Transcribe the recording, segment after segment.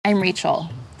I'm Rachel,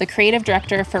 the creative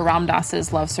director for Ram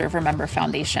Dass's Love Serve Remember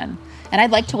Foundation, and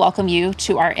I'd like to welcome you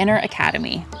to our Inner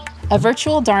Academy, a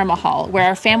virtual Dharma hall where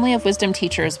our family of wisdom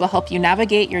teachers will help you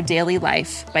navigate your daily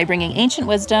life by bringing ancient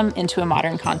wisdom into a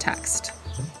modern context.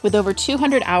 With over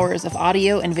 200 hours of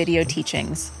audio and video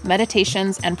teachings,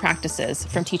 meditations, and practices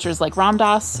from teachers like Ram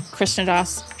Dass, Krishna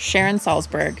Das, Sharon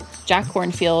Salzberg, Jack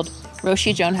Kornfield,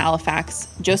 Roshi Joan Halifax,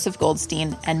 Joseph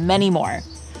Goldstein, and many more,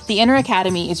 the Inner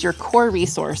Academy is your core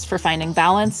resource for finding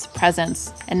balance,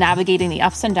 presence, and navigating the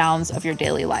ups and downs of your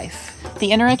daily life.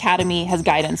 The Inner Academy has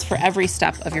guidance for every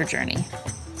step of your journey.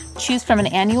 Choose from an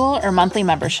annual or monthly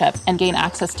membership and gain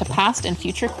access to past and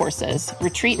future courses,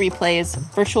 retreat replays,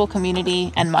 virtual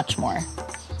community, and much more.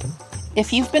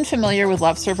 If you've been familiar with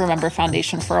Love Serve Remember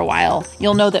Foundation for a while,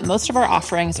 you'll know that most of our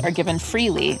offerings are given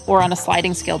freely or on a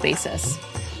sliding scale basis.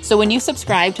 So when you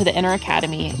subscribe to the Inner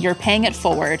Academy, you're paying it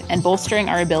forward and bolstering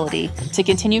our ability to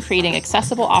continue creating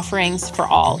accessible offerings for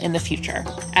all in the future,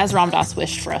 as Ram Dass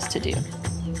wished for us to do.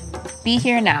 Be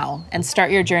here now and start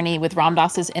your journey with Ram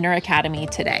Dass's Inner Academy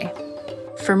today.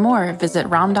 For more, visit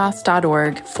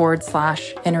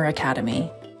ramdass.org/Inner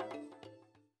Academy.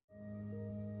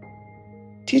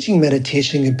 Teaching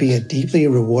meditation can be a deeply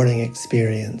rewarding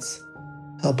experience.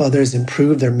 Help others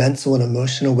improve their mental and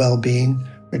emotional well-being,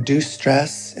 reduce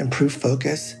stress, improve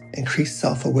focus, increase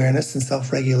self-awareness and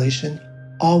self-regulation,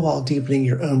 all while deepening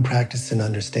your own practice and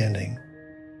understanding.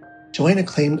 Join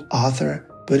acclaimed author,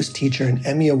 Buddhist teacher, and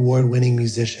Emmy Award-winning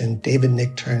musician David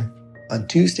Nichtern on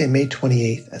Tuesday, May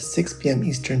 28th at 6 p.m.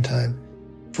 Eastern Time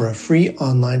for a free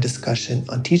online discussion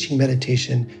on teaching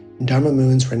meditation in Dharma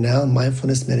Moon's renowned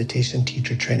mindfulness meditation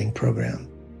teacher training program.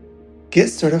 Get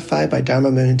certified by Dharma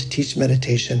Moon to teach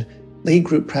meditation, lead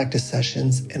group practice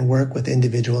sessions, and work with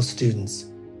individual students.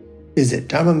 Visit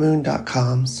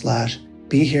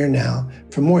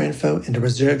dharmamoon.com/BeHereNow for more info and to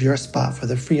reserve your spot for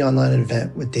the free online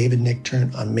event with David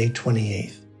Nichtern on May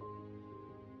 28th.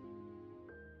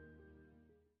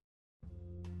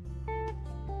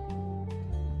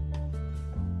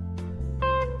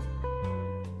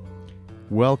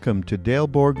 Welcome to Dale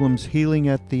Borglum's Healing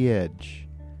at the Edge.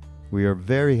 We are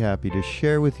very happy to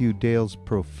share with you Dale's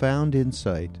profound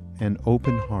insight and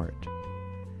open heart.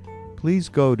 Please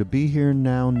go to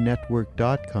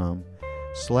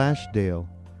BeHereNowNetwork.com/Dale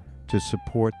to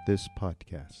support this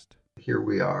podcast. Here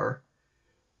we are,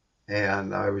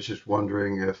 and I was just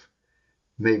wondering if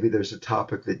maybe there's a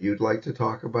topic that you'd like to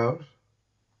talk about.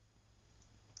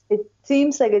 It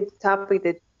seems like a topic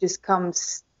that just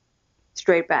comes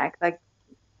straight back. Like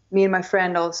me and my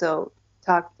friend also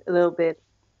talked a little bit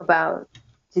about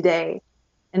today,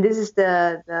 and this is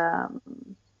the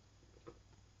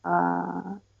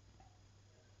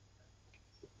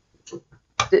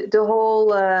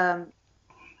whole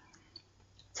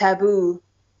taboo.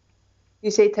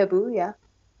 You say taboo, yeah?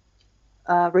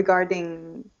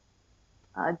 Regarding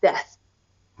death.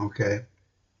 Okay.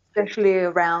 Especially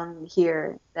around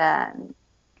here, that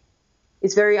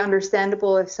it's very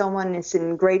understandable if someone is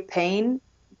in great pain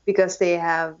because they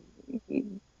have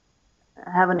an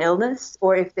illness,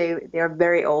 or if they are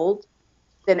very old,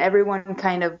 then everyone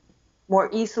kind of more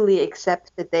easily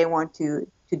accepts that they want to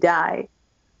die.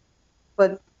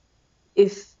 But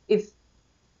if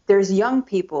there's young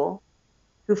people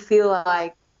who feel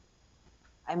like,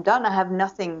 I'm done, I have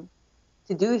nothing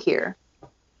to do here,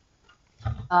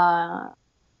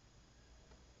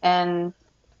 and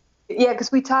yeah,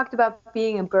 because we talked about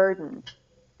being a burden,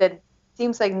 that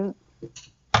seems like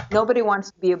nobody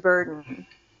wants to be a burden.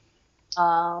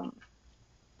 But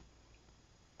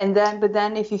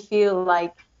then if you feel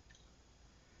like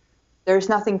there's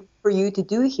nothing for you to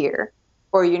do here,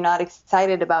 or you're not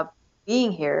excited about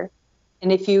being here,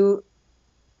 and if you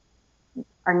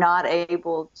are not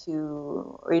able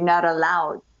to, or you're not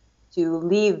allowed to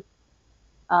leave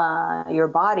your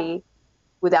body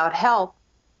without help,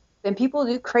 then people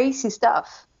do crazy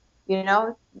stuff,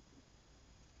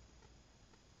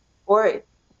 or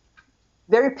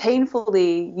very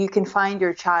painfully, you can find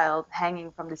your child hanging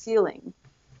from the ceiling,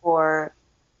 or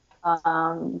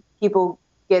people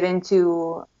get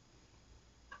into,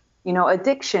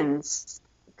 addictions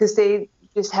because they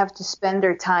just have to spend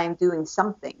their time doing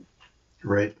something,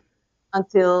 right,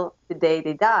 until the day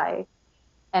they die.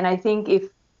 And I think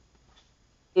if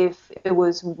it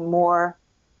was more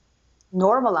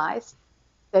normalized,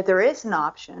 that there is an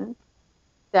option,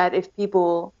 that if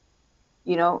people,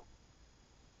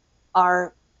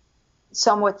 are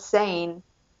somewhat sane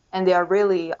and they are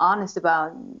really honest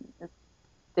about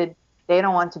that they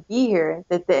don't want to be here,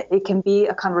 that it can be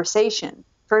a conversation,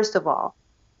 first of all,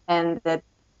 and that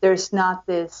there's not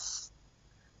this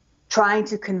trying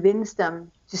to convince them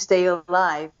to stay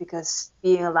alive, because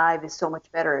being alive is so much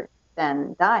better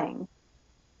than dying.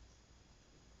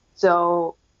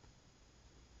 So,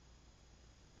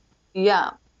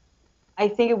 yeah, I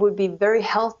think it would be very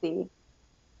healthy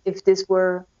if this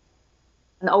were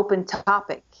an open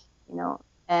topic,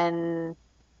 and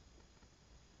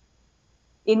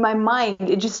in my mind,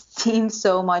 it just seems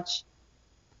so much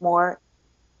more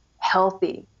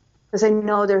healthy, because I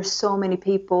know there's so many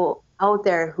people out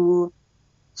there who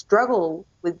struggle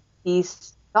with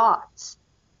these thoughts,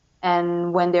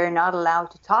 and when they're not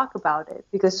allowed to talk about it,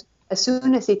 because as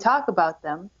soon as they talk about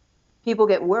them, people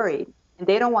get worried, and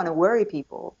they don't want to worry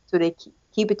people, so they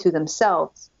keep it to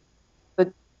themselves.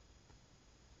 But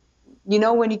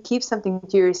when you keep something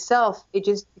to yourself, it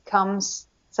just becomes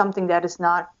something that is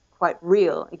not quite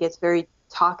real. It gets very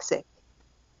toxic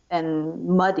and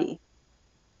muddy.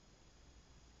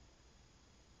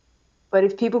 But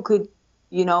if people could,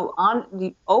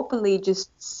 openly,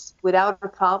 just without a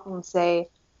problem, say,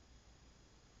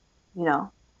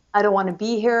 I don't want to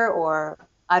be here, or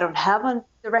I don't have a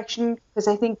direction, because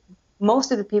I think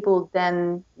most of the people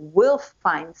then will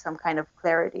find some kind of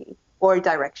clarity or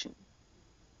direction.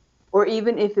 Or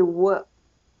even if it was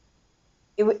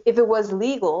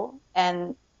legal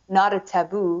and not a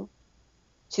taboo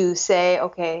to say,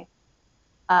 okay,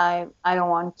 I don't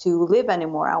want to live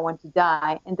anymore, I want to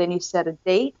die. And then you set a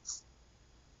date.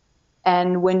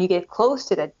 And when you get close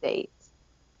to that date,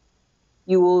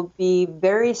 you will be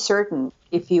very certain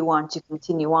if you want to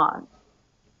continue on.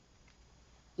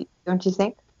 Don't you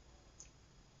think?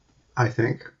 I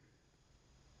think,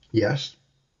 yes.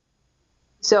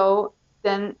 So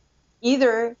then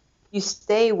either you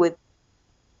stay with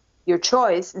your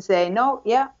choice and say, no,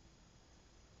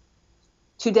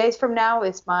 2 days from now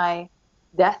is my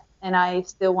death and I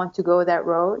still want to go that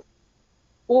road.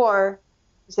 Or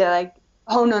you say like,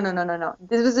 oh, no.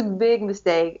 This was a big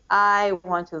mistake. I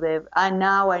want to live.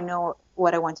 Now I know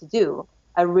what I want to do.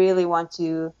 I really want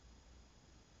to,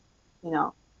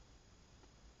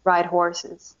 ride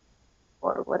horses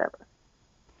or whatever.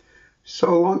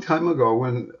 So a long time ago,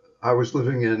 when I was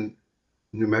living in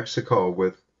New Mexico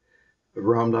with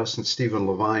Ram Dass and Stephen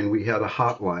Levine, we had a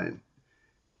hotline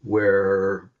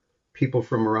where people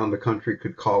from around the country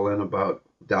could call in about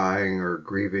dying or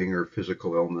grieving or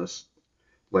physical illness,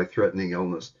 life-threatening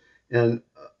illness. And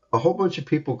a whole bunch of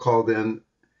people called in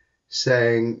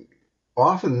saying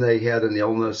often they had an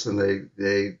illness and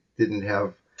they didn't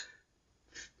have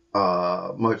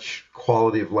much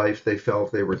quality of life. They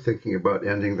felt they were thinking about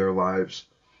ending their lives.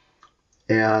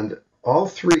 And all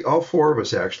four of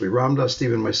us actually, Ram Dass,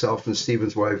 Stephen, myself, and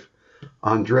Stephen's wife,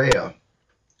 Andrea,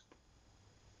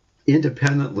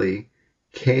 independently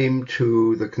came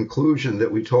to the conclusion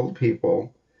that we told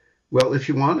people, well, if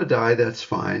you want to die, that's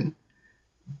fine,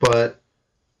 but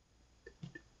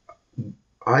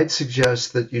I'd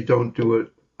suggest that you don't do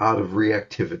it out of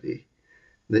reactivity,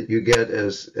 that you get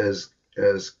as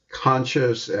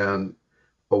conscious and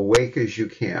awake as you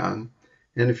can.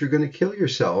 And if you're going to kill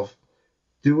yourself,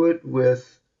 do it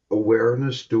with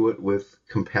awareness, do it with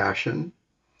compassion.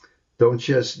 Don't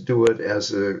just do it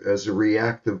as a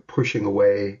reactive pushing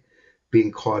away,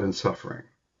 being caught in suffering.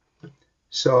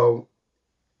 So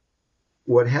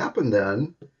what happened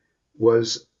then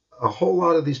was a whole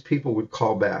lot of these people would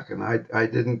call back, and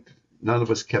none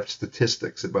of us kept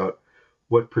statistics about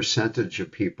what percentage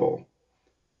of people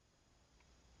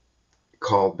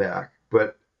called back,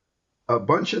 but a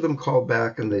bunch of them called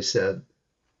back and they said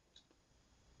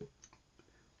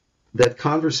that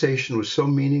conversation was so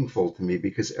meaningful to me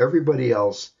because everybody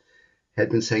else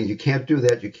had been saying, you can't do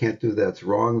that, it's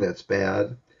wrong, that's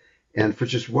bad. And for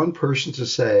just one person to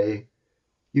say,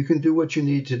 you can do what you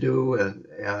need to do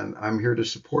and I'm here to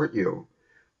support you,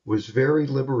 was very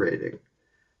liberating.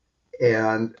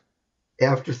 And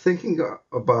after thinking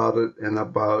about it and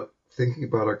about thinking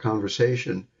about our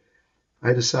conversation,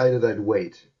 I decided I'd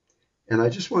wait. And I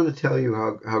just want to tell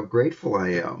you how grateful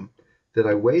I am that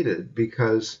I waited,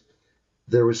 because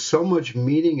there was so much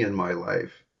meaning in my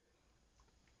life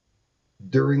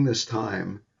during this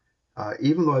time.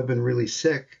 Even though I've been really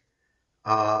sick,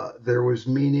 there was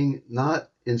meaning not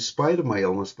in spite of my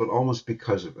illness, but almost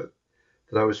because of it.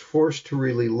 That I was forced to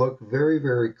really look very,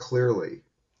 very clearly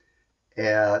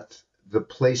at the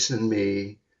place in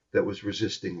me that was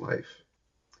resisting life.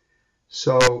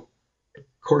 So,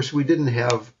 of course, we didn't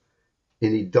have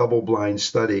any double-blind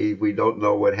study. We don't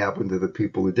know what happened to the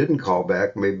people who didn't call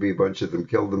back. Maybe a bunch of them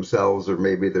killed themselves, or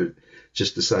maybe they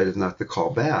just decided not to call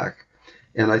back.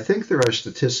 And I think there are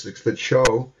statistics that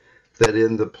show that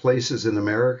in the places in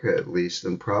America, at least,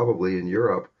 and probably in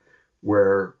Europe,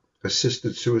 where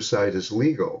assisted suicide is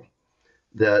legal,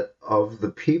 that of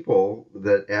the people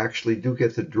that actually do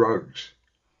get the drugs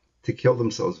to kill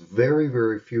themselves, very,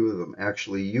 very few of them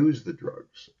actually use the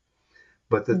drugs,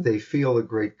 but that they feel a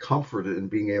great comfort in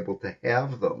being able to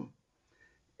have them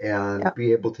and Yep.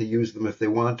 be able to use them if they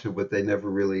want to, but they never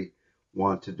really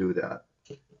want to do that.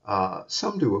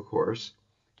 Some do, of course.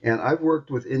 And I've worked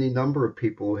with any number of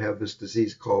people who have this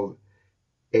disease called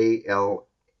ALS,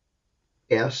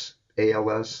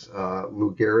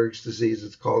 Lou Gehrig's disease,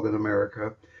 it's called in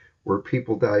America, where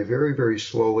people die very, very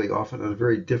slowly, often in a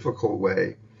very difficult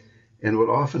way. And what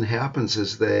often happens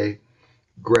is they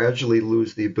gradually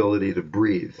lose the ability to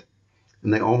breathe.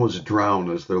 And they almost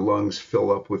drown as their lungs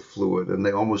fill up with fluid, and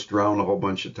they almost drown a whole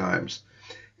bunch of times.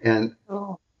 And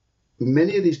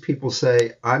many of these people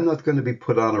say, I'm not going to be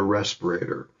put on a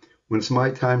respirator. When it's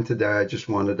my time to die, I just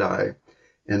want to die.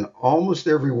 And almost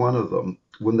every one of them,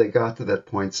 when they got to that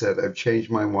point, said, I've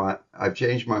changed my mind,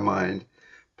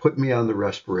 put me on the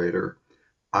respirator.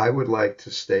 I would like to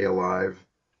stay alive,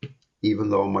 even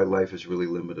though my life is really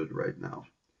limited right now.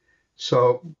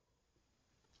 So,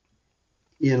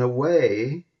 in a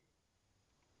way,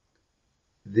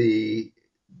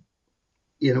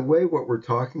 what we're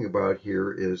talking about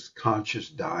here is conscious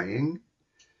dying.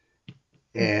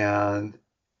 And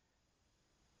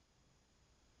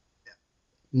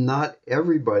not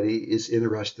everybody is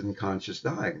interested in conscious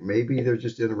dying. Maybe they're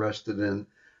just interested in,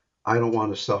 I don't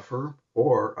want to suffer,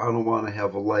 or I don't want to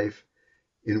have a life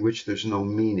in which there's no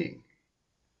meaning.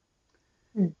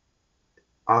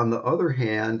 On the other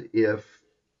hand, if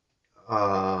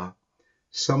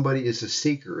somebody is a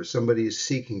seeker, somebody is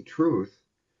seeking truth,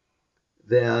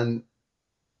 then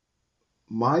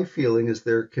my feeling is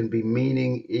there can be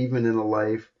meaning even in a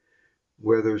life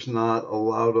where there's not a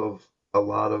lot of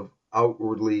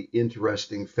outwardly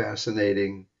interesting,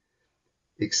 fascinating,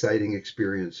 exciting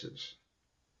experiences.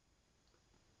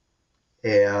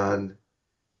 And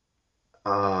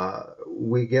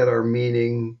we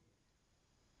can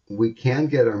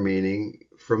get our meaning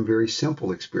from very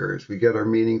simple experience. We get our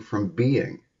meaning from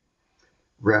being,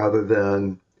 rather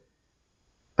than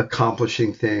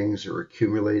accomplishing things or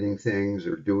accumulating things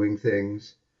or doing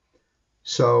things.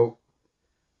 So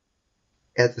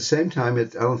at the same time, I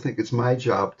don't think it's my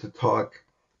job to talk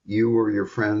you or your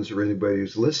friends or anybody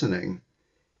who's listening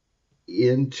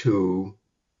into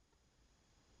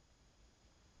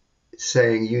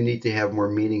saying you need to have more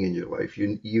meaning in your life.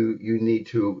 You need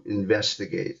to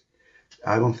investigate.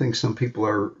 I don't think some people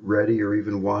are ready or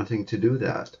even wanting to do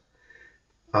that.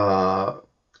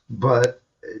 But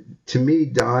to me,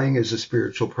 dying is a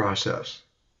spiritual process.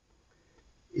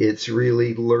 It's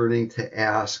really learning to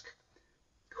ask,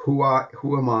 who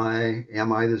am I?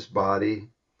 Am I this body?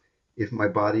 If my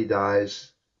body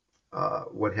dies,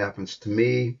 what happens to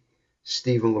me?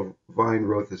 Stephen Levine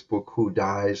wrote this book, Who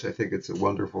Dies? I think it's a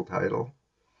wonderful title.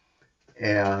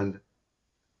 And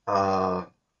I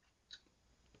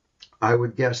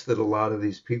would guess that a lot of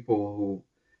these people who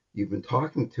you've been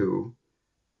talking to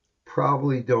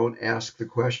probably don't ask the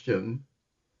question,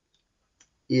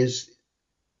 is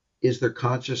there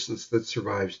consciousness that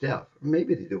survives death?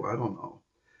 Maybe they do, I don't know.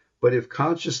 But if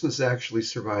consciousness actually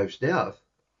survives death,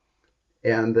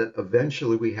 and that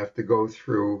eventually we have to go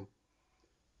through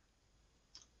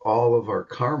all of our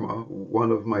karma, one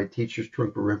of my teachers,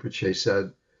 Trungpa Rinpoche,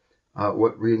 said,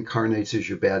 what reincarnates is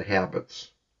your bad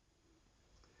habits.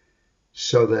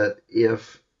 So that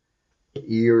if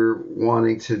you're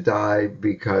wanting to die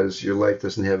because your life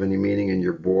doesn't have any meaning and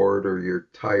you're bored or you're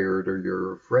tired or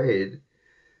you're afraid,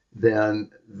 then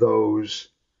those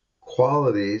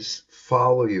qualities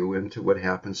follow you into what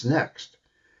happens next.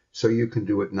 So you can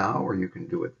do it now or you can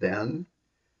do it then.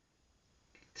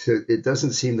 It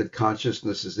doesn't seem that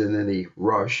consciousness is in any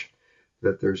rush,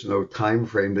 that there's no time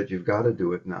frame that you've got to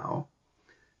do it now.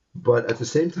 But at the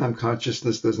same time,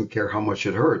 consciousness doesn't care how much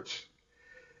it hurts.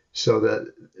 So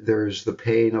that there's the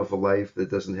pain of a life that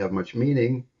doesn't have much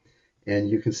meaning. And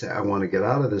you can say, I want to get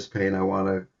out of this pain. I want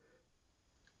to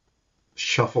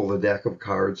shuffle the deck of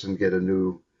cards and get a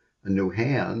new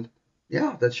hand.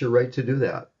 Yeah, that's your right to do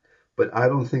that. But I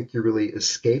don't think you're really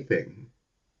escaping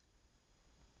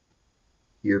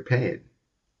your pain.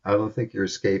 I don't think you're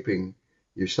escaping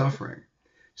your suffering.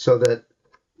 So that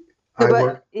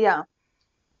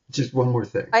just one more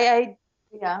thing. Okay.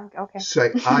 So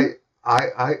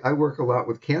I work a lot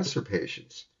with cancer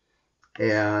patients,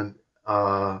 and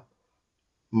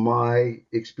my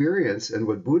experience and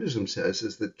what Buddhism says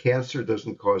is that cancer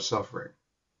doesn't cause suffering.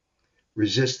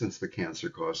 Resistance to cancer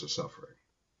causes suffering.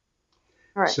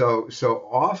 Right. So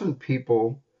often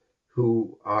people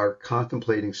who are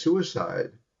contemplating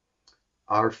suicide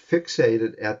are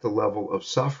fixated at the level of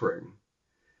suffering,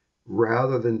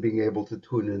 rather than being able to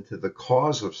tune into the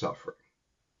cause of suffering.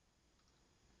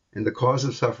 And the cause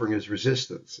of suffering is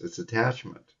resistance, it's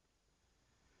attachment.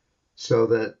 So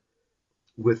that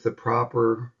with the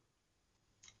proper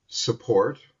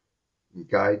support and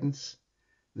guidance,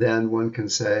 then one can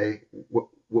say,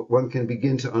 one can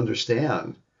begin to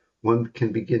understand, one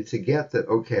can begin to get that,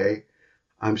 okay,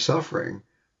 I'm suffering,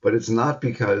 but it's not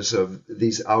because of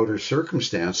these outer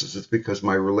circumstances, it's because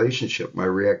my relationship, my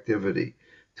reactivity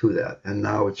to that. And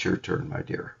now it's your turn, my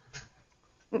dear.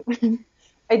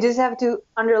 I just have to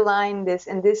underline this,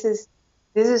 and this is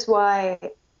why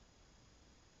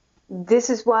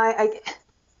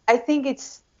I think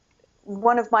it's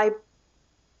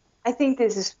I think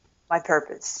this is my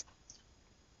purpose,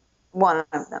 one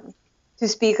of them, to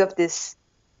speak of this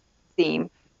theme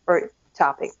or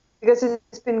topic, because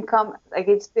it's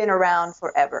been around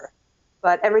forever.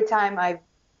 But every time I've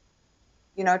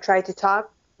tried to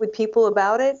talk with people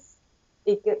about it,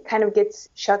 kind of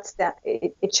shuts down.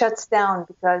 It shuts down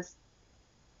because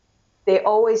they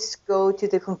always go to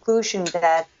the conclusion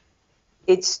that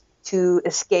it's to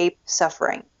escape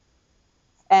suffering.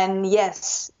 And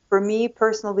yes, for me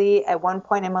personally, at one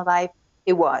point in my life,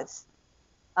 it was.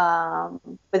 But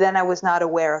then I was not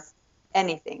aware of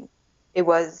anything. It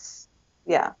was,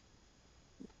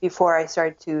 before I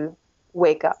started to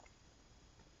wake up.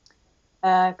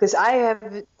 Because I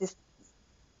have this,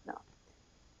 no.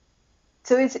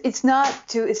 So it's not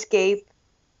to escape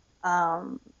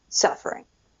suffering.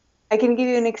 I can give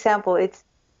you an example.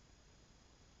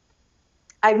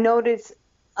 I've noticed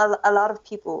a lot of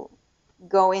people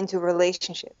go into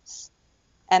relationships.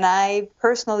 And I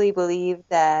personally believe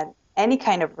that any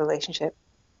kind of relationship,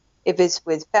 if it's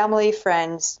with family,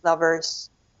 friends,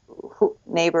 lovers,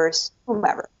 neighbors,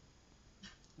 whomever,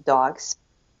 dogs,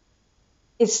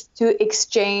 is to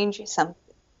exchange something.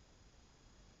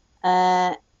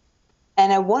 And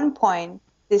at one point,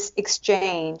 this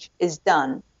exchange is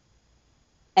done.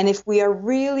 And if we are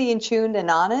really in tune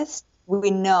and honest, we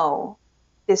know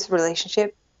this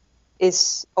relationship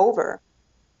is over.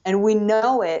 And we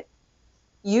know it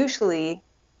usually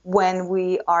when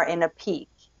we are in a peak,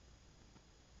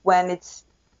 when it's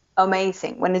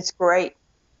amazing, when it's great,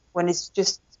 when it's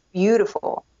just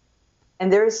beautiful.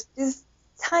 And there's this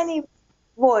tiny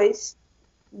voice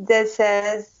that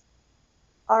says,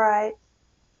 all right,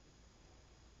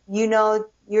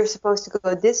 you're supposed to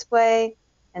go this way,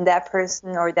 and that person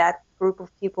or that group of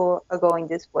people are going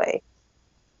this way.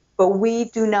 But we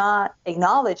do not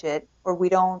acknowledge it, or we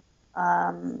don't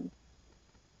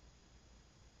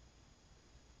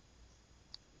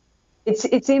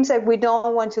it seems like we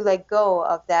don't want to let go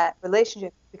of that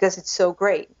relationship because it's so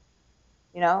great.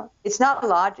 It's not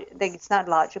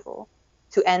logical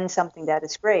to end something that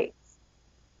is great.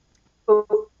 But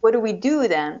what do we do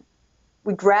then?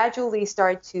 We gradually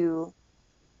start to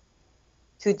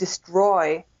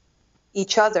destroy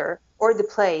each other or the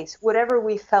place, whatever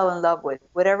we fell in love with,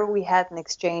 whatever we had an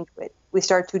exchange with, we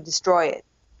start to destroy it.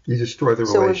 You destroy the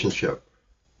relationship.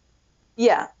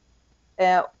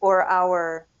 Or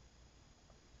our,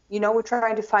 we're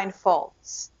trying to find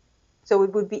faults. So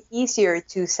it would be easier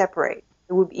to separate.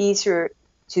 It would be easier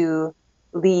to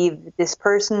leave this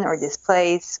person or this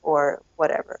place or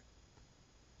whatever.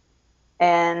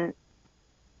 And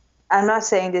I'm not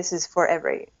saying this is for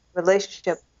every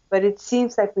relationship, but it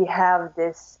seems like we have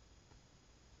this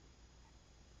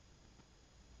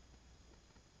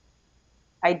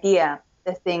idea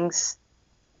that things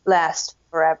last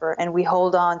forever, and we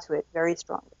hold on to it very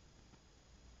strongly.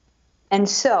 And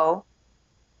so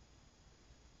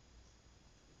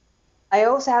I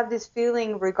also have this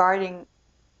feeling regarding,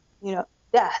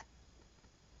 death,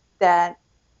 that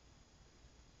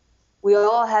we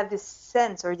all have this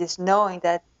sense or this knowing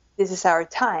that this is our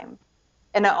time.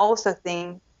 And I also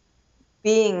think,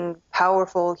 being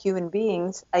powerful human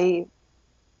beings,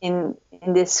 in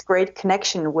this great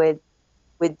connection with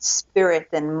spirit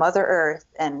and Mother Earth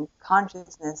and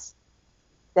consciousness,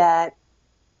 that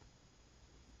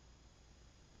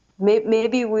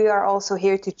maybe we are also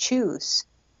here to choose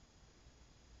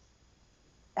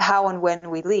how and when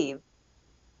we leave,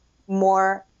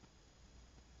 more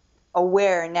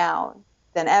aware now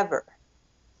than ever.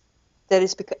 That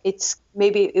is because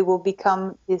maybe it will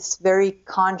become this very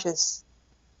conscious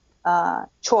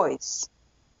choice,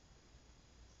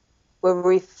 where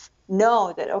we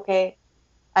know that, okay,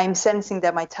 I'm sensing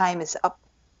that my time is up.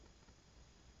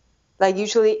 Like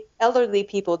usually elderly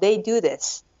people, they do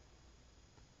this.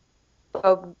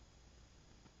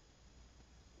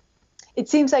 It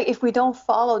seems like if we don't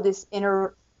follow this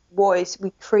inner voice,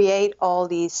 we create all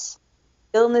these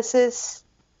illnesses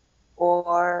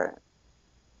or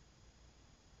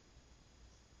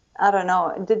I don't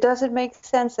know. Does it make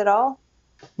sense at all?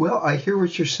 Well, I hear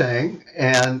what you're saying,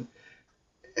 and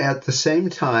at the same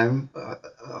time,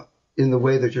 in the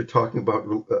way that you're talking about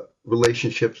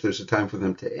relationships, there's a time for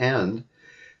them to end,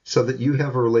 so that you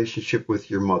have a relationship with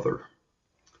your mother,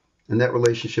 and that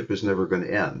relationship is never going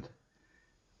to end.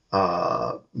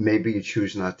 Maybe you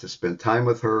choose not to spend time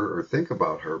with her or think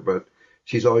about her, but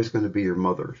she's always going to be your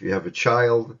mother. If you have a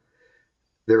child,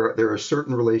 there are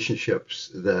certain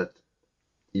relationships that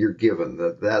you're given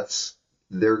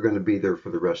they're going to be there for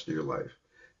the rest of your life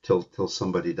till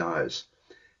somebody dies.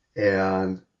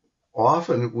 And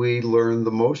often we learn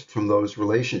the most from those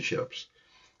relationships.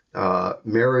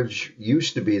 Marriage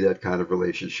used to be that kind of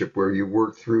relationship where you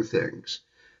work through things.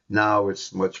 Now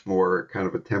it's much more kind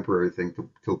of a temporary thing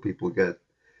till people get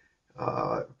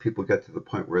to the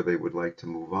point where they would like to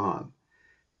move on.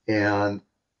 And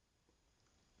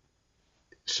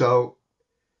so,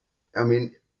 I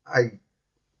mean, I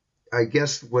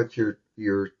guess what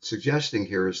you're suggesting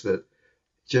here is that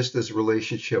just as a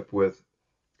relationship with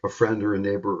a friend or a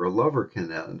neighbor or a lover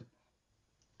can end,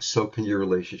 so can your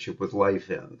relationship with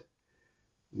life end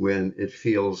when it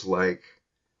feels like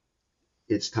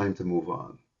it's time to move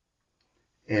on.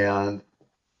 And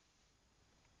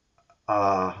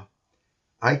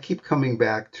I keep coming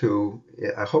back to,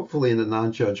 hopefully in a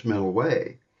non-judgmental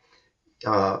way,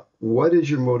 what is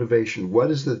your motivation? What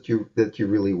is that you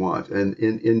really want? And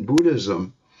in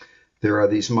Buddhism, there are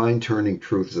these mind-turning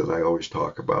truths that I always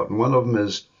talk about. And one of them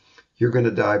is you're going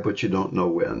to die, but you don't know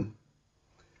when.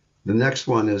 The next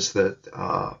one is that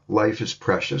life is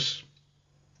precious.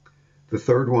 The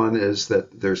third one is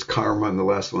that there's karma, and the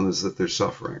last one is that there's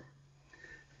suffering.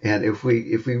 And if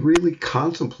we really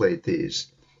contemplate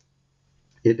these,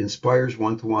 it inspires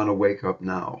one to want to wake up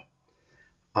now.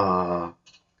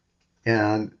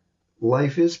 And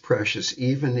life is precious,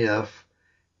 even if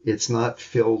it's not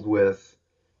filled with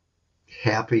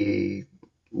happy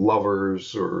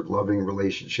lovers or loving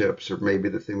relationships, or maybe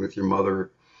the thing with your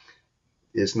mother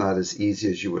is not as easy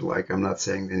as you would like. I'm not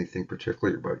saying anything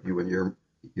particularly about you and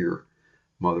your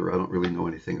mother. I don't really know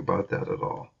anything about that at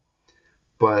all.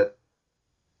 But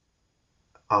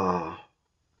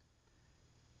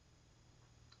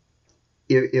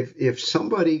if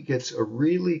somebody gets a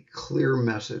really clear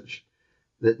message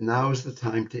that now is the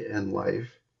time to end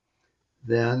life,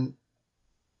 then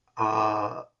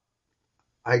I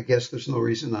guess there's no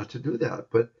reason not to do that.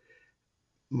 But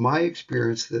my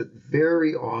experience that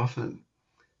very often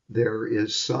there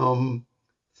is some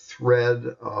thread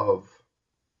of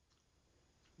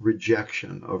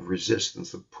rejection, of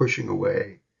resistance, of pushing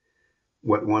away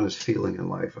what one is feeling in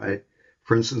life.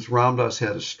 For instance, Ram Dass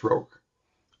had a stroke,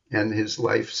 and his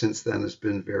life since then has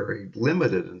been very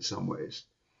limited in some ways.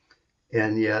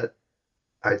 And yet,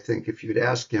 I think if you'd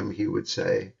ask him, he would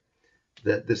say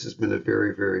that this has been a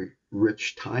very, very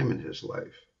rich time in his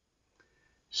life.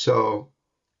 So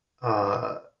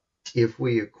if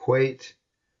we equate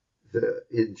the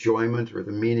enjoyment or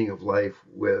the meaning of life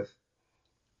with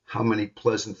how many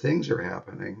pleasant things are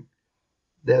happening,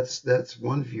 that's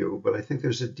one view. But I think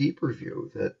there's a deeper view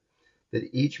that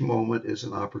each moment is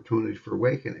an opportunity for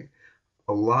awakening.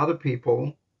 A lot of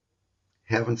people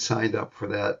haven't signed up for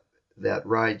that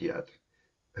ride yet.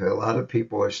 A lot of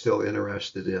people are still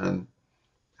interested in,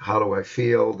 how do I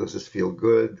feel? Does this feel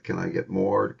good? Can I get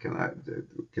more? Can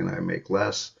I make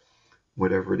less?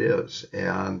 Whatever it is.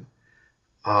 And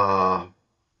the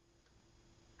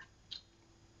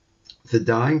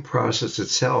dying process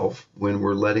itself, when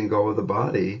we're letting go of the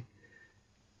body,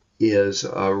 is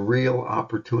a real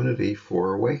opportunity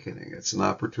for awakening. It's an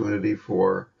opportunity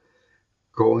for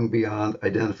going beyond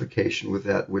identification with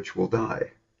that which will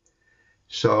die.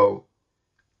 So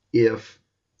if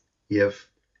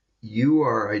you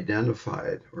are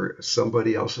identified, or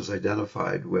somebody else is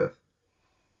identified with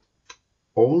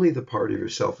only the part of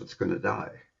yourself that's going to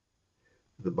die,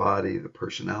 the body, the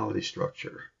personality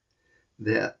structure,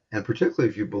 that, and particularly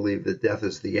if you believe that death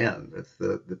is the end, that's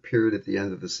the period at the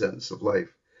end of the sentence of life,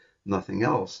 nothing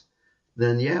else,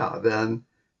 then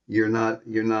you're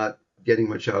not getting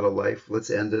much out of life. Let's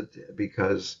end it,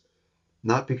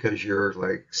 not because you're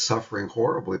like suffering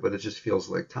horribly, but it just feels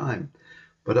like time.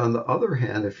 But on the other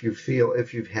hand, if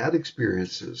you've had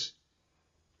experiences,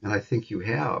 and I think you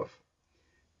have,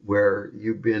 where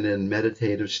you've been in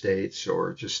meditative states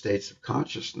or just states of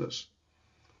consciousness,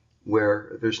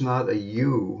 where there's not a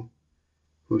you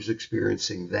who's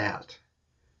experiencing that,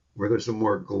 where there's a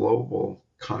more global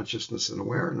consciousness and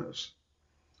awareness,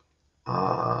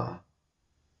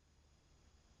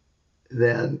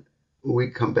 then we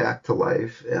come back to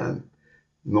life and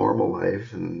normal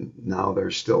life, and now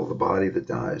there's still the body that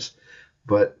dies.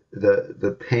 But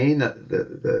the pain,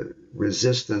 the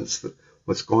resistance,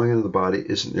 what's going on in the body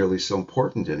isn't nearly so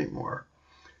important anymore.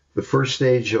 The first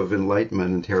stage of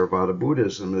enlightenment in Theravada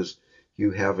Buddhism is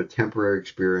you have a temporary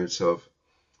experience of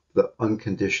the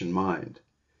unconditioned mind.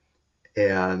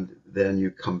 And then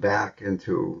you come back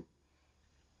into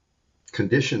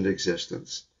conditioned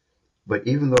existence. But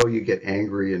even though you get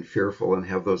angry and fearful and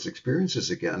have those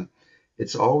experiences again,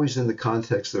 it's always in the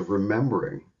context of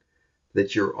remembering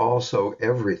that you're also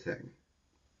everything.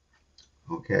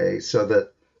 Okay, so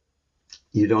that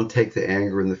you don't take the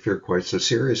anger and the fear quite so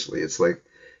seriously. It's like,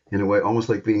 in a way, almost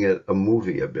like being at a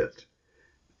movie a bit.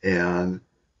 And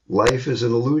life is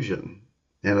an illusion,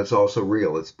 and it's also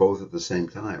real. It's both at the same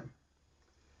time.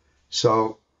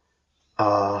 So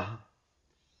I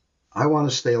want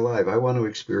to stay alive. I want to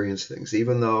experience things,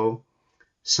 even though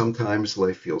sometimes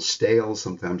life feels stale,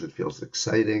 sometimes it feels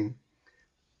exciting.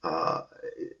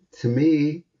 To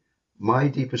me, my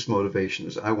deepest motivation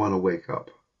is I want to wake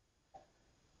up.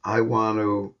 I want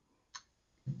to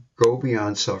go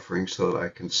beyond suffering so that I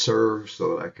can serve,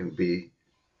 so that I can be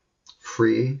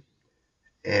free.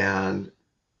 And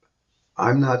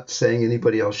I'm not saying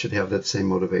anybody else should have that same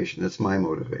motivation. It's my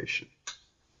motivation.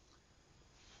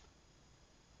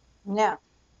 Yeah,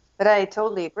 but I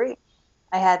totally agree.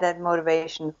 I had that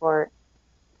motivation for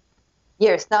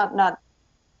years, not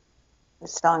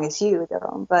as long as you,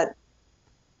 though. But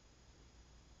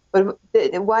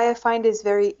why I find this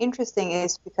very interesting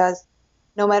is because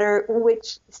no matter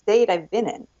which state I've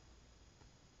been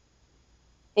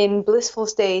in blissful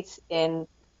states, in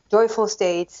joyful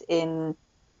states, in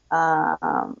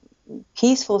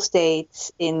peaceful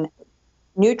states, in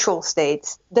neutral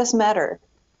states, doesn't matter.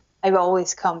 I've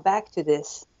always come back to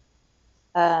this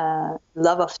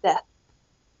love of death,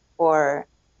 or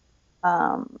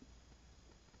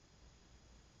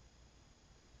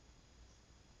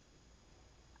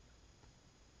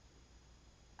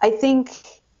I think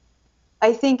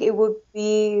it would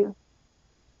be,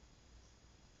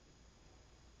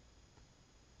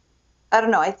 I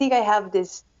don't know, I think I have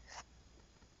this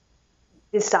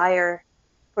desire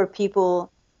for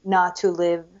people not to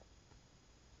live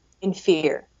in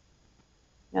fear,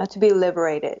 to be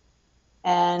liberated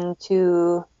and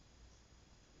to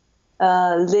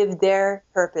live their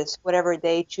purpose, whatever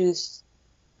they choose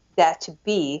that to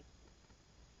be.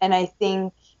 And I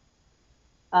think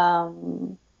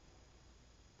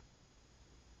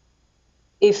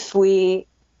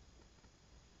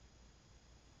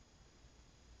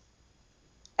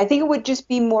I think it would just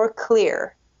be more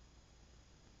clear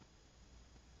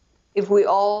if we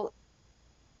all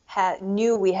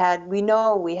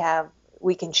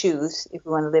we can choose if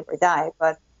we want to live or die,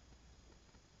 but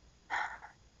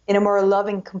in a more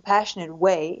loving, compassionate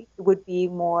way, it would be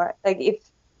more like if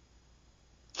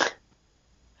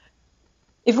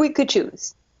we could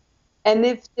choose, and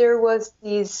if there was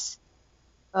these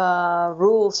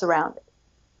rules around it,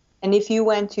 and if you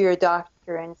went to your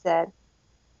doctor and said,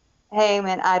 "Hey,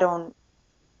 man, I don't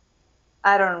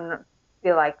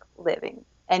feel like living,"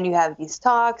 and you have these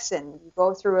talks and you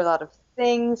go through a lot of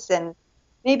things, and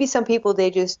maybe some people, they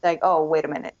just like, "Oh, wait a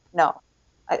minute, no,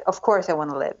 of course I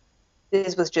want to live.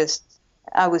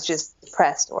 I was just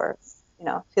depressed or,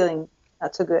 feeling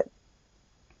not so good."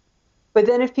 But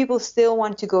then if people still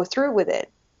want to go through with it,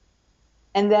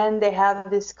 and then they have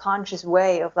this conscious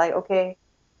way of like, okay,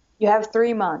 you have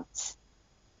 3 months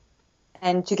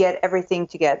and to get everything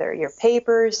together, your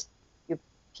papers, your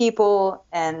people,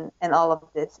 and all of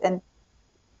this. And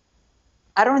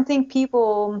I don't think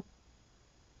people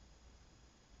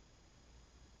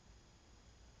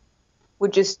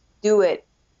would just do it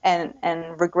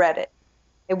and regret it.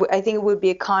 I think it would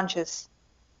be a conscious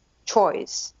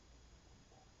choice.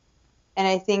 And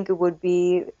I think it would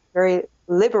be very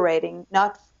liberating,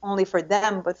 not only for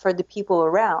them, but for the people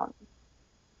around.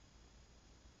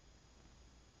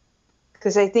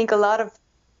 Because I think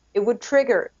it would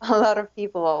trigger a lot of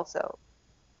people also.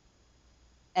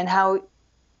 And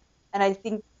I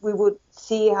think we would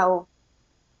see how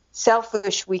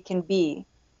selfish we can be,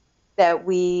 that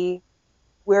we're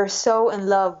so in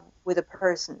love with a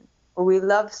person, or we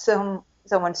love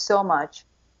someone so much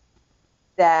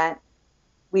that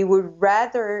we would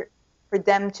rather for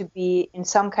them to be in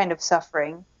some kind of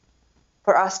suffering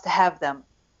for us to have them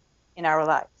in our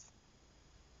lives.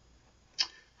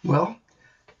 Well,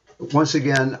 once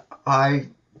again, I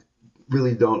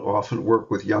really don't often work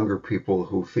with younger people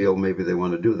who feel maybe they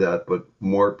want to do that, but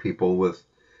more people with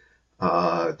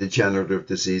degenerative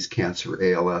disease, cancer,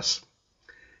 ALS.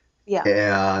 Yeah.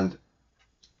 And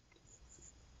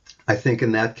I think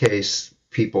in that case,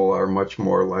 people are much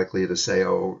more likely to say,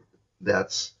 "Oh,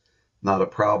 that's not a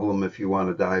problem. If you want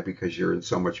to die because you're in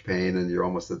so much pain and you're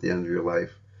almost at the end of your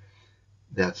life,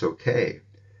 that's okay.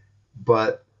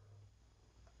 But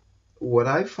what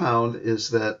I found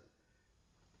is that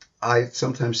I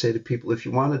sometimes say to people, if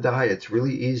you want to die, it's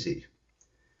really easy.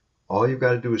 All you've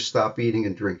got to do is stop eating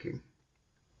and drinking.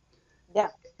 Yeah.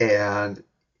 And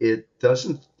it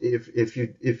doesn't, if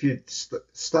you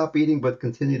stop eating but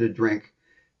continue to drink,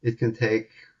 it can take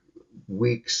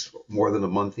weeks, more than a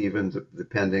month even,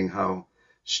 depending how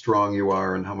strong you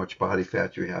are and how much body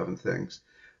fat you have and things.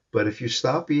 But if you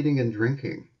stop eating and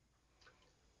drinking,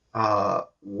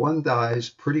 one dies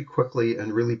pretty quickly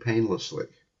and really painlessly.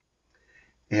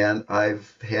 And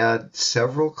I've had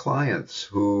several clients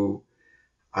who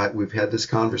we've had this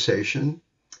conversation,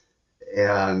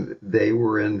 and they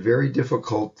were in very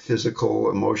difficult physical,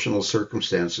 emotional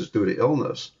circumstances due to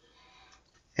illness.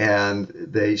 And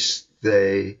they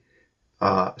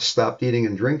stopped eating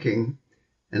and drinking,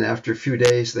 and after a few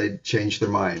days, they changed their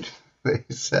mind. They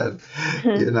said,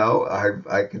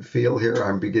 I can feel here,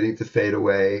 I'm beginning to fade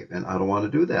away, and I don't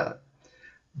want to do that.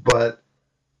 But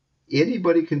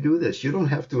anybody can do this. You don't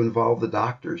have to involve the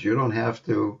doctors. You don't have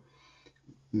to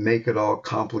make it all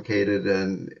complicated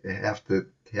and have to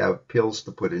have pills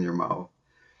to put in your mouth.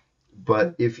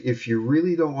 But if you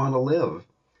really don't want to live,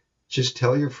 just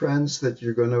tell your friends that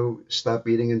you're going to stop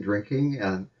eating and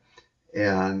drinking.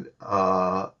 And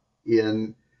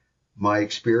in my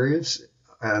experience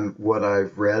and what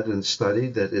I've read and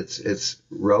studied, that it's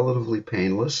relatively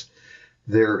painless.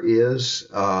 There is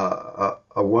a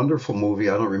wonderful movie,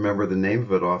 I don't remember the name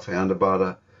of it offhand,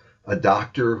 about a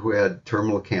doctor who had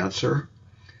terminal cancer,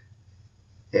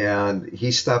 and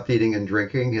he stopped eating and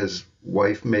drinking. His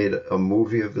wife made a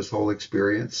movie of this whole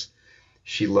experience.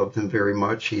 She loved him very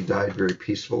much. He died very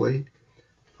peacefully.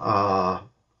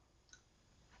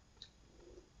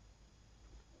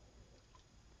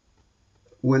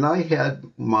 When I had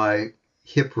my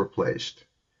hip replaced,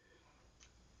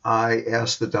 I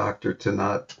asked the doctor to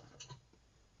not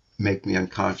make me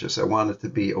unconscious. I wanted to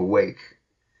be awake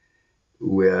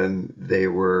when they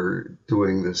were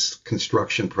doing this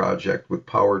construction project with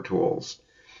power tools.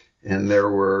 And there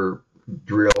were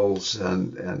drills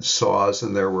and saws,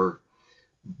 and there were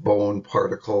bone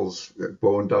particles,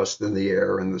 bone dust in the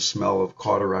air, and the smell of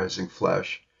cauterizing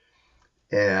flesh.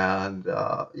 And,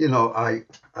 I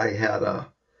had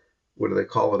what do they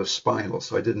call it, a spinal,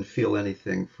 so I didn't feel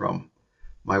anything from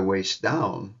my waist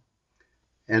down.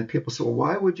 And people say, well,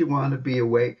 why would you want to be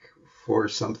awake for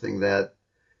something that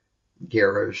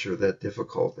garish or that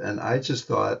difficult? And I just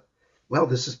thought, well,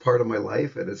 this is part of my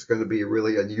life, and it's going to be a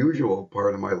really unusual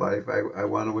part of my life. I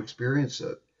want to experience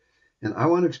it. And I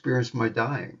want to experience my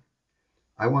dying.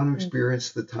 I want to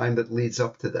experience the time that leads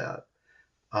up to that.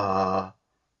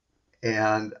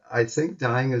 And I think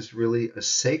dying is really a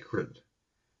sacred,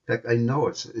 in fact, I know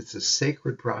it's a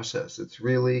sacred process. It's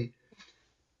really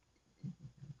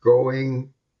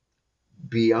going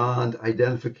beyond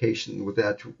identification with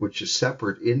that which is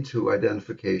separate into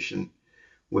identification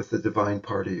with the divine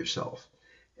part of yourself.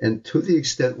 And to the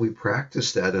extent we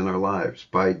practice that in our lives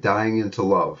by dying into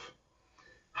love,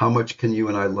 how much can you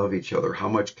and I love each other? How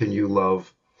much can you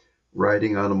love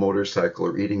riding on a motorcycle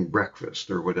or eating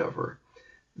breakfast or whatever?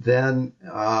 Then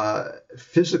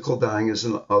physical dying is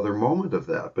another moment of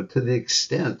that. But to the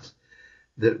extent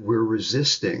that we're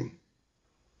resisting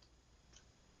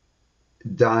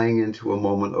dying into a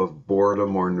moment of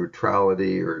boredom or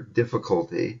neutrality or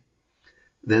difficulty,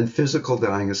 then physical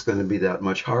dying is going to be that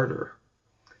much harder.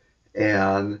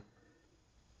 And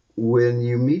when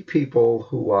you meet people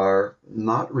who are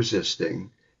not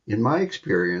resisting, in my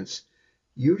experience,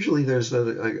 usually there's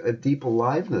a deep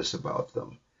aliveness about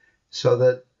them. So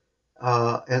that,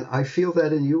 and I feel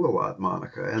that in you a lot,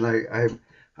 Monica. And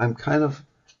I'm kind of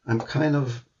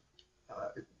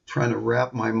trying to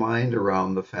wrap my mind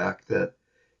around the fact that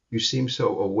you seem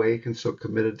so awake and so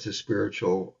committed to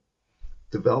spiritual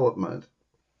development,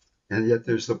 and yet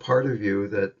there's the part of you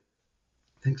that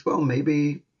thinks, well,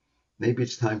 maybe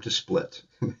it's time to split.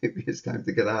 Maybe it's time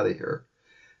to get out of here.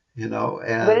 And I'm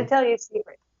going to tell you a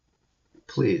secret.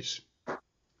 Please.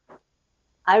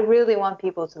 I really want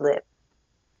people to live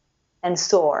and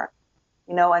soar,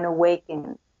 and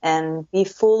awaken and be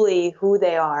fully who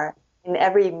they are in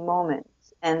every moment.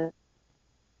 And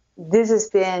this has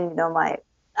been,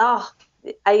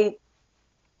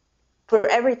 for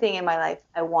everything in my life,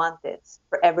 I want this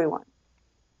for everyone,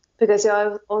 because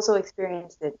I've also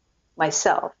experienced it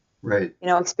myself. Right.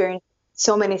 Experienced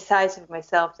so many sides of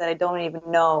myself that I don't even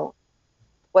know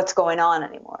what's going on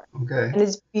anymore. Okay. And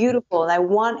it's beautiful. And I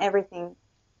want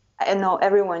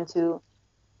everyone to,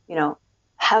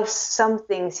 have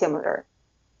something similar,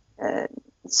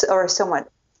 or somewhat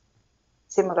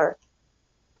similar.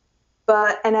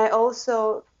 And I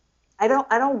also, I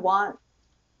don't want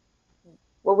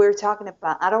what we're talking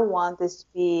about. I don't want this to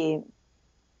be,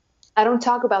 I don't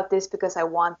talk about this because I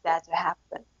want that to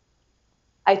happen.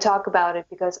 I talk about it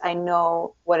because I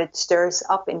know what it stirs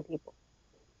up in people.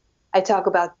 I talk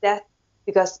about death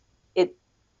because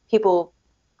people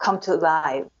come to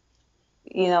life,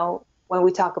 when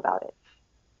we talk about it.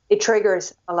 It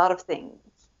triggers a lot of things.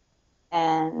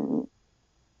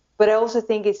 But I also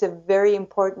think it's very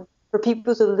important for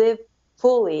people to live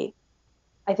fully.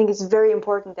 I think it's very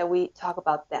important that we talk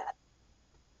about that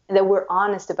and that we're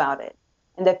honest about it,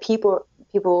 and that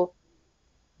people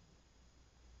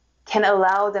can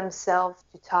allow themselves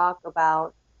to talk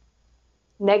about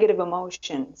negative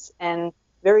emotions and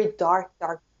very dark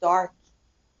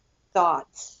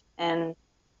thoughts, and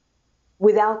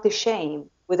without the shame,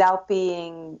 without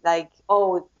being like,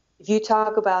 oh, if you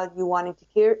talk about you wanting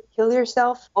to kill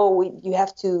yourself, you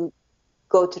have to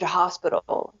go to the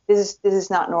hospital. This is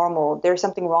not normal. There's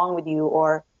something wrong with you,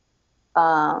 or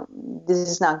this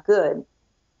is not good.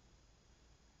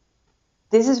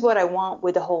 This is what I want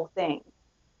with the whole thing.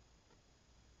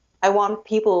 I want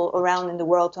people around in the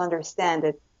world to understand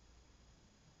that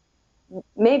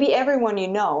maybe everyone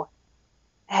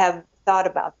have thought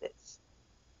about this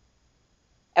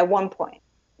at one point,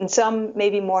 and some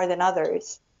maybe more than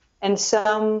others, and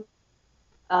some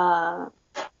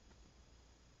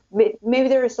maybe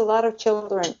there is a lot of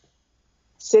children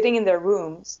sitting in their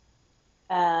rooms.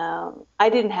 I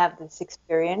didn't have this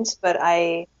experience, but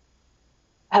I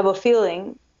have a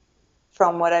feeling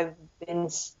from what I've been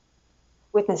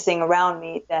witnessing around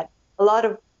me that a lot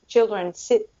of children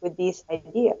sit with these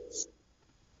ideas,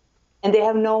 and they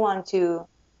have no one to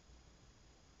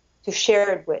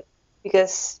share it with,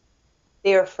 because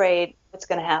they're afraid what's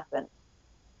going to happen,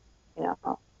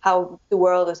 how the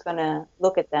world is going to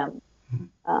look at them.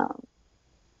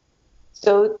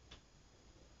 So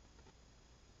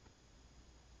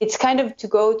it's kind of to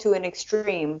go to an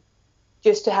extreme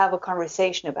just to have a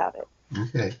conversation about it.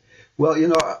 Okay. Well,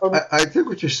 I think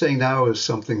what you're saying now is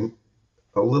something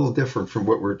a little different from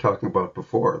what we were talking about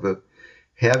before, that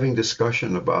having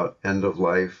discussion about end of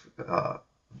life,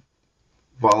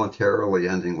 voluntarily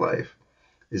ending life,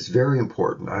 is very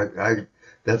important.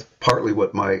 That's partly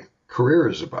what my career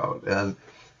is about. And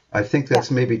I think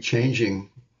that's maybe changing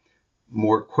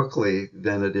more quickly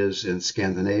than it is in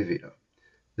Scandinavia.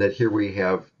 That here we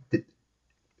have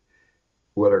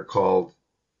what are called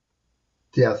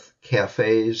death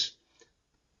cafes.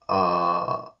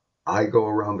 I go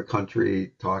around the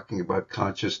country talking about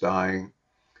conscious dying.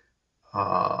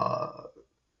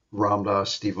 Ram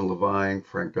Dass, Stephen Levine,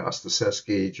 Frank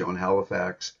Dostoevsky, Joan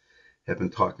Halifax have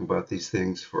been talking about these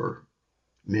things for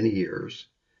many years.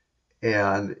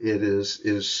 And it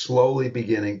is slowly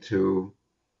beginning to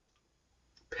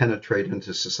penetrate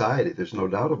into society. There's no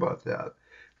doubt about that.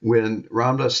 When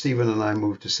Ram Dass, Stephen, and I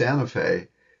moved to Santa Fe,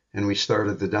 and we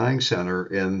started the Dying Center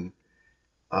in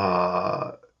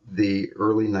the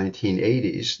early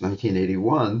 1980s,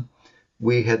 1981,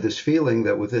 we had this feeling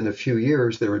that within a few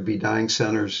years there would be dying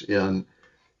centers in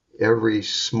every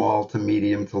small to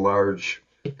medium to large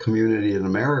community in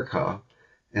America,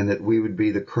 and that we would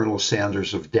be the Colonel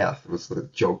Sanders of death, was the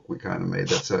joke we kind of made.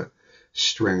 That's a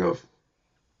string of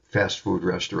fast food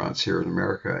restaurants here in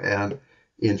America. And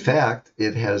in fact,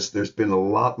 there's been a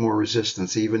lot more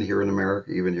resistance, even here in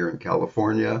America, even here in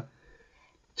California,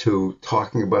 to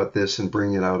talking about this and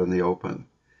bringing it out in the open.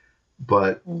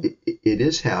 But it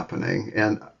is happening.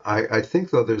 And I think,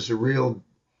 though, there's a real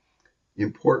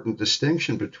important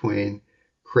distinction between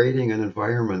creating an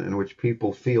environment in which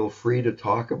people feel free to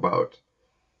talk about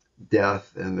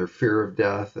death and their fear of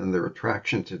death and their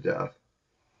attraction to death.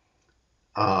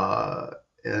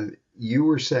 And you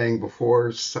were saying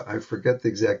before, I forget the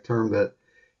exact term, that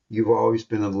you've always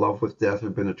been in love with death or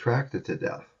been attracted to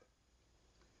death.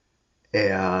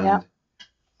 And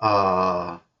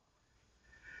I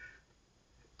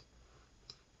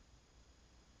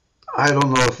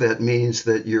don't know if that means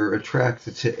that you're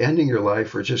attracted to ending your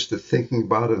life or just to thinking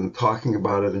about it and talking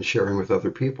about it and sharing with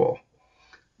other people.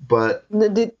 But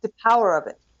the power of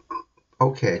it.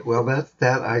 Okay, well,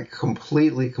 that I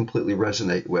completely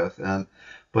resonate with.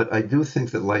 But I do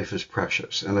think that life is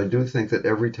precious. And I do think that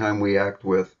every time we act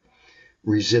with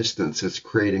resistance, it's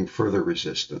creating further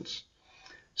resistance.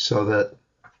 So that,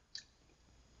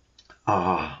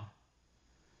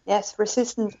 yes,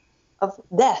 resistance of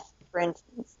death, for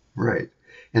instance. Right.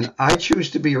 And I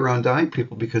choose to be around dying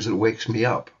people because it wakes me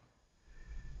up.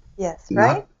 Yes,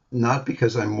 right? Not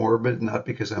because I'm morbid, not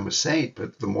because I'm a saint,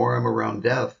 but the more I'm around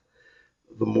death,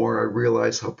 the more I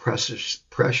realize how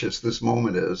precious this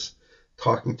moment is,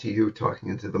 talking to you, talking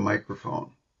into the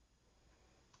microphone.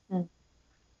 Mm.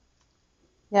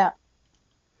 Yeah.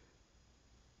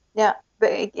 Yeah.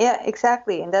 But yeah,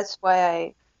 exactly. And that's why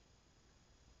I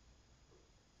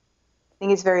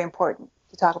think it's very important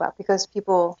to talk about, because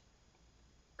people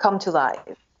come to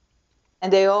life,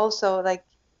 and they also, like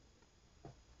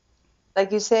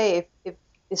you say,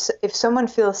 if someone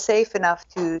feels safe enough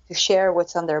to share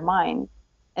what's on their mind,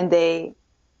 and they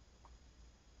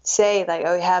say like,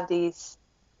 oh, I have these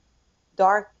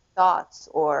dark thoughts,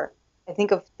 or I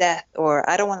think of death, or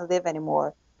I don't want to live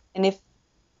anymore. And if,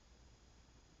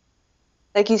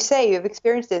 like you say, you've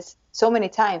experienced this so many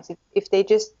times, if they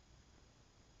just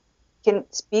can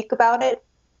speak about it,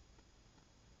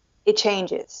 it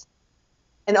changes.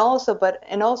 And also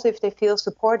if they feel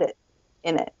supported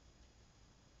in it,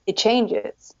 it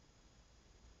changes.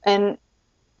 And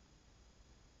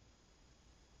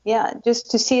yeah,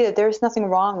 just to see that there's nothing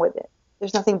wrong with it.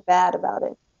 There's nothing bad about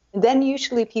it. And then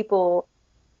usually people,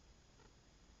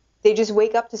 they just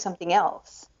wake up to something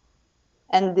else.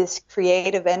 And this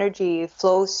creative energy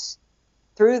flows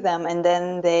through them. And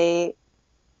then they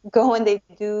go and they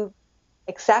do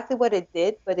exactly what it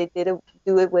did, but they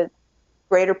do it with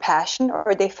greater passion,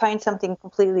 or they find something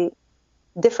completely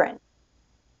different.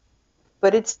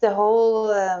 But it's the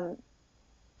whole,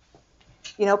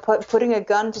 putting a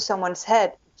gun to someone's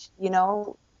head,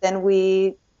 then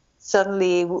we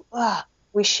suddenly,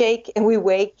 we shake and we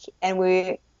wake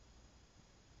and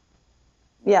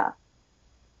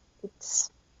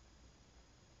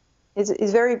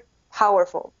it's very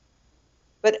powerful.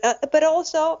 But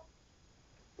also,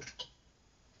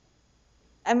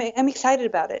 I'm excited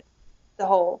about it, the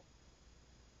whole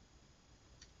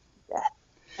death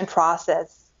and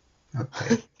process.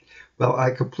 Okay. Well,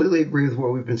 I completely agree with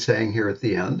what we've been saying here at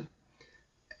the end.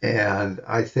 And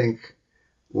I think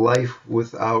life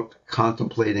without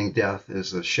contemplating death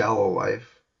is a shallow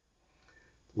life.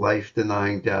 Life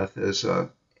denying death is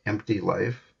an empty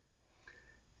life.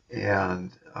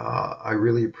 And I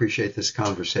really appreciate this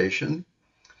conversation.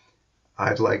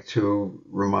 I'd like to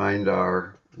remind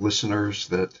our listeners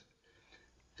that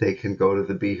they can go to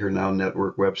the Be Here Now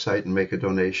Network website and make a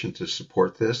donation to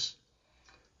support this.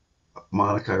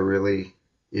 Monica, I really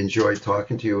enjoyed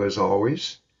talking to you as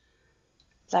always.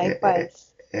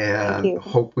 Likewise. And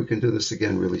hope we can do this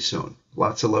again really soon.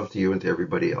 Lots of love to you and to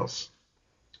everybody else.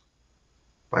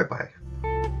 Bye-bye.